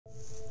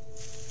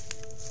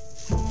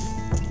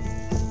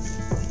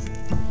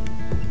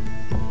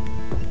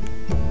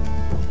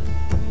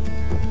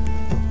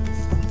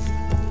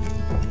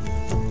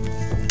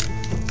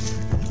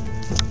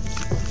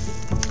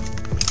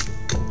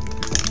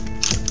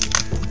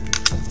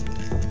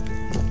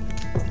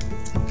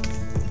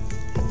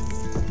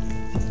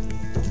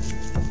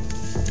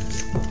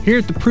Here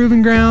at the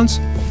Proving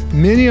Grounds,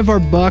 many of our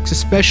bucks,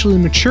 especially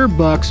mature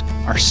bucks,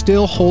 are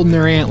still holding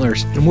their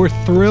antlers, and we're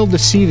thrilled to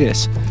see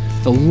this.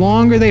 The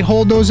longer they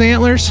hold those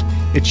antlers,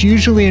 it's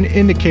usually an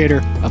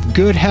indicator of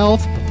good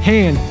health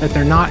and that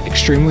they're not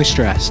extremely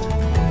stressed.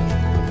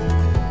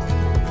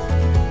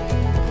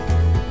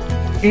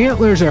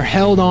 Antlers are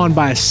held on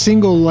by a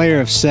single layer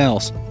of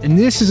cells, and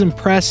this is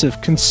impressive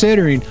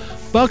considering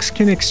bucks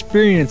can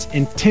experience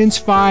intense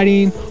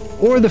fighting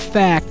or the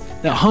fact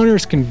that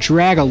hunters can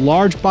drag a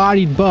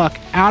large-bodied buck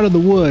out of the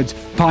woods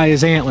by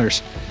his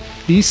antlers.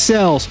 These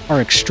cells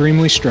are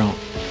extremely strong.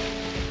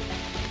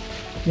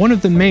 One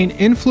of the main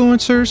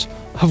influencers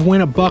of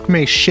when a buck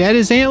may shed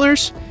his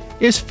antlers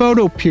is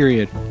photo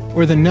period,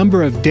 or the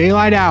number of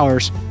daylight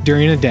hours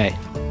during a day.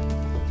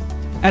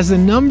 As the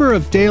number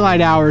of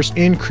daylight hours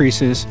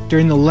increases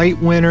during the late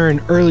winter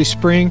and early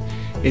spring,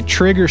 it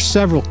triggers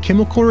several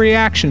chemical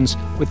reactions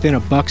within a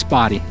buck's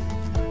body.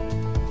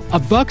 A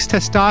buck's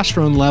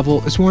testosterone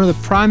level is one of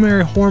the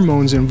primary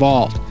hormones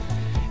involved,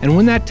 and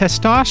when that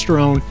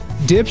testosterone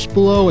dips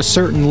below a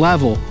certain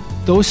level,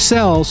 those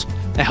cells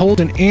that hold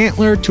an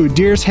antler to a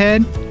deer's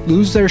head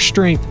lose their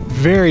strength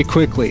very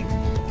quickly.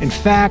 In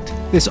fact,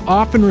 this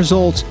often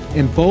results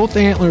in both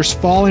antlers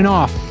falling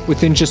off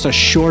within just a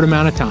short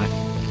amount of time.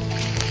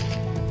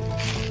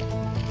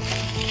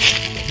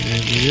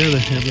 You really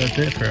have got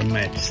that for a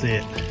match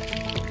set.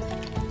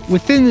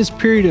 Within this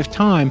period of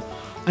time,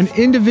 an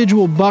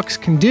individual buck's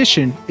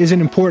condition is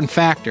an important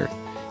factor.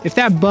 If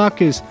that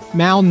buck is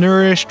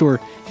malnourished or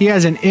he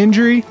has an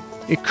injury,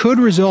 it could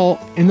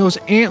result in those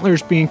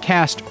antlers being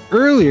cast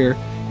earlier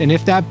than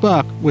if that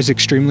buck was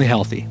extremely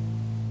healthy.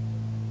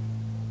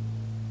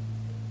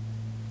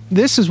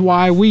 This is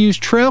why we use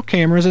trail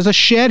cameras as a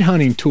shed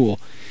hunting tool.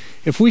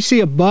 If we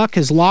see a buck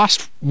has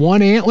lost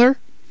one antler,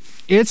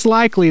 it's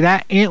likely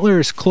that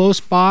antler is close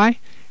by,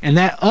 and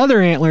that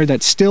other antler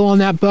that's still on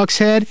that buck's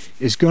head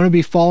is going to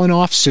be falling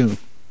off soon.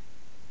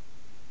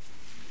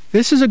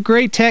 This is a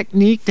great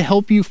technique to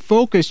help you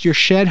focus your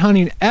shed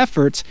hunting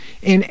efforts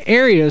in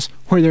areas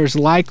where there's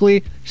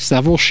likely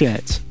several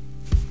sheds.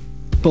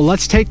 But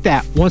let's take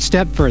that one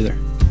step further.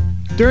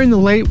 During the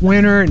late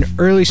winter and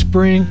early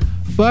spring,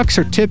 bucks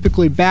are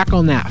typically back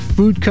on that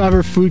food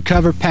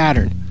cover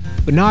pattern.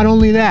 But not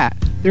only that,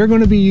 they're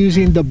going to be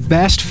using the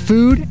best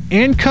food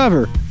and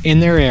cover in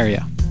their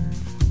area.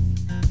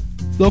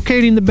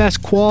 Locating the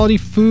best quality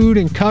food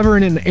and cover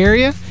in an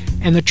area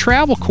and the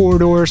travel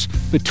corridors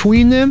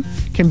between them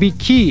can be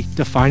key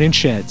to finding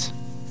sheds.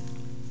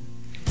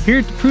 Here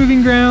at the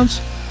Proving Grounds,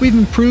 we've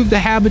improved the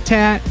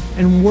habitat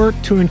and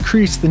worked to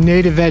increase the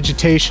native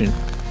vegetation.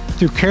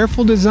 Through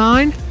careful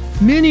design,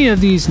 many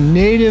of these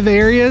native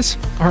areas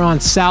are on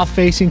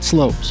south-facing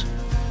slopes.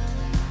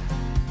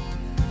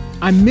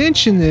 I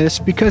mention this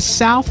because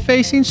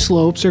south-facing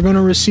slopes are going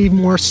to receive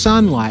more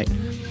sunlight,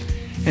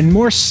 and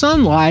more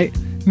sunlight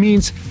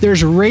means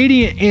there's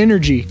radiant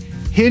energy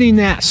hitting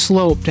that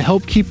slope to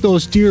help keep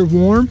those deer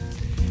warm,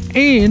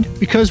 and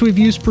because we've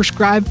used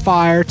prescribed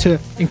fire to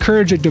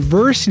encourage a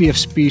diversity of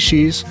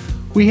species,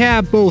 we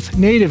have both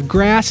native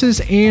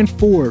grasses and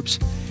forbs.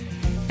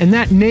 And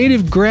that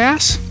native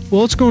grass,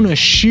 well, it's going to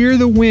shear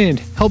the wind,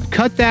 help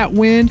cut that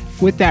wind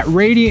with that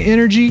radiant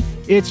energy.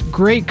 It's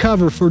great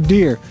cover for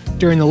deer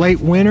during the late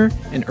winter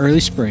and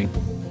early spring.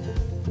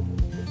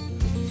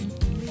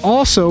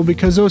 Also,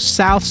 because those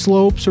south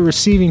slopes are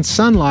receiving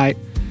sunlight,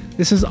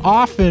 this is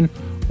often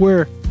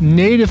where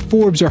native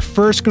forbs are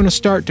first going to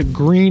start to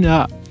green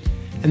up,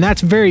 and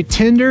that's very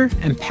tender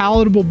and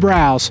palatable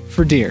browse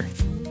for deer.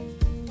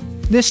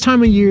 This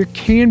time of year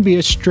can be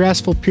a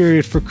stressful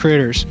period for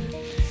critters,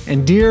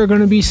 and deer are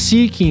going to be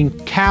seeking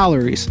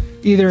calories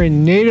either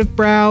in native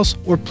browse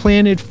or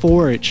planted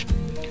forage.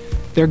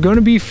 They're going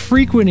to be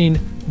frequenting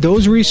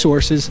those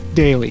resources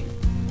daily.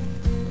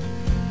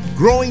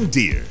 Growing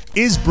Deer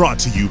is brought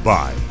to you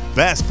by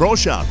Bass Pro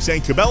Shops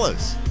and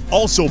Cabela's.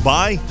 Also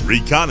by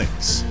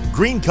Reconics,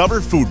 Green Cover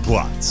Food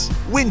Plots,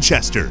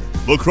 Winchester,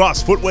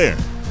 Lacrosse Footwear,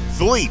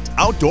 Fleet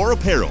Outdoor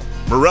Apparel,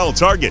 Morel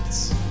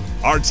Targets,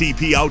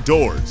 RTP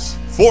Outdoors,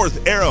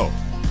 Fourth Arrow,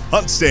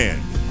 Hunt Stand,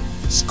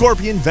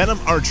 Scorpion Venom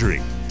Archery,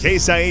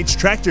 Case IH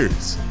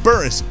Tractors,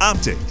 Burris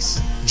Optics,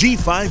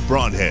 G5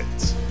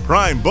 Broadheads,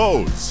 Prime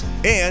Bows,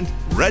 and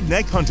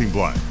Redneck Hunting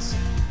Blinds.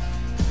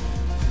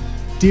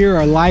 Deer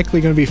are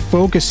likely going to be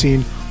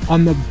focusing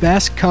on the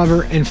best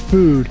cover and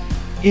food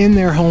in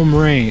their home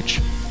range.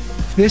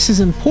 This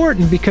is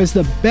important because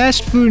the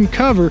best food and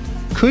cover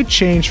could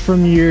change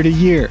from year to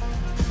year.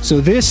 So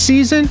this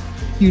season,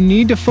 you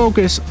need to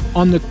focus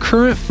on the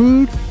current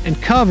food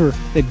and cover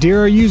that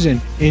deer are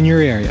using in your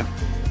area.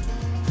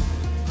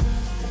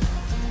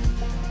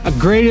 A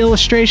great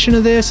illustration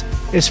of this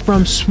is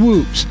from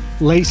Swoop's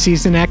late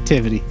season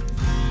activity.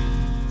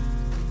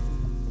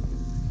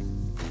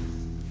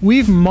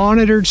 We've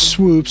monitored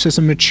Swoops as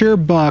a mature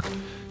buck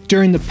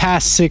during the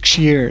past 6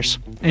 years,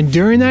 and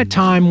during that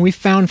time we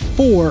found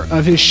 4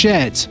 of his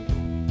sheds.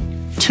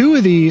 2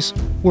 of these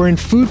were in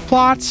food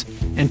plots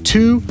and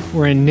 2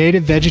 were in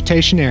native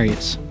vegetation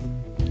areas.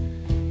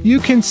 you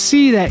can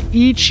see that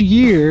each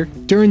year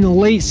during the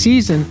late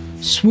season,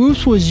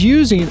 Swoops was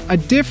using a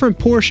different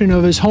portion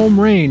of his home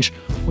range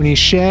when he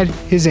shed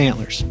his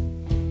antlers.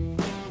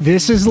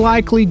 This is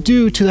likely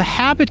due to the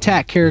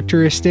habitat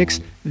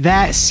characteristics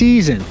that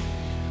season,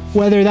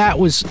 whether that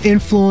was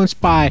influenced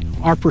by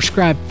our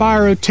prescribed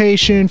fire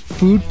rotation,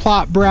 food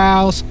plot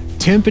browse,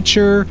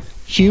 temperature,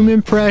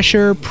 human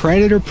pressure,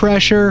 predator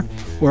pressure,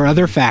 or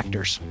other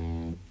factors.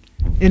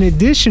 In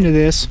addition to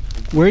this,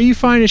 where you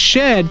find a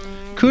shed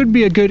could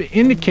be a good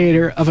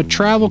indicator of a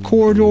travel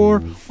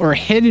corridor or a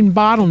hidden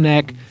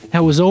bottleneck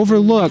that was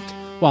overlooked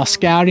while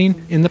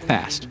scouting in the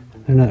past.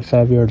 They're not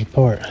 5 yards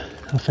apart.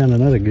 I found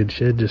another good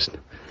shed just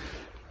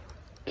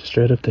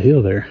right up the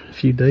hill there a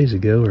few days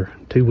ago or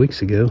 2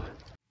 weeks ago.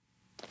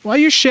 While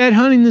you're shed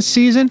hunting this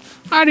season,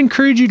 I'd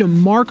encourage you to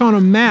mark on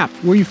a map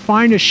where you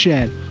find a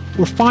shed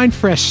or find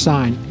fresh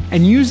sign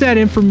and use that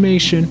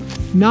information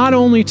not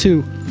only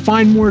to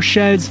find more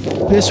sheds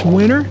this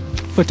winter,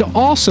 but to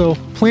also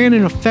plan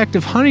an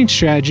effective hunting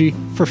strategy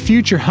for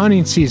future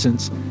hunting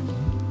seasons.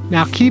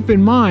 Now keep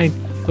in mind,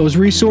 those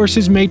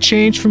resources may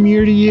change from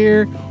year to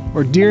year,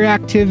 or deer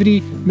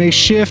activity may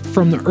shift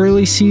from the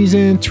early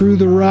season through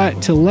the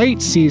rut to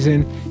late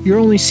season. You're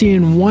only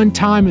seeing one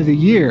time of the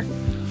year,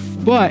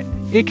 but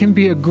it can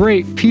be a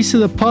great piece of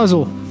the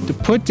puzzle to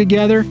put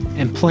together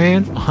and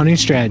plan a hunting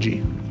strategy.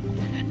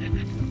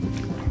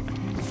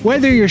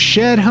 Whether you're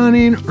shed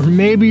hunting or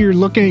maybe you're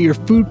looking at your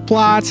food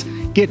plots,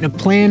 getting a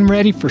plan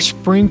ready for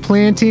spring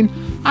planting,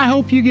 I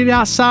hope you get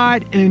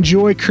outside and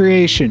enjoy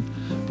creation.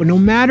 But no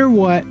matter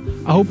what,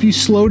 I hope you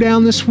slow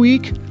down this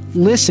week,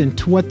 listen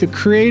to what the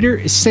Creator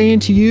is saying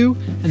to you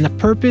and the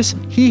purpose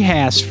He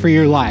has for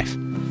your life.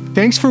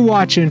 Thanks for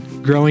watching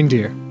Growing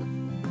Deer.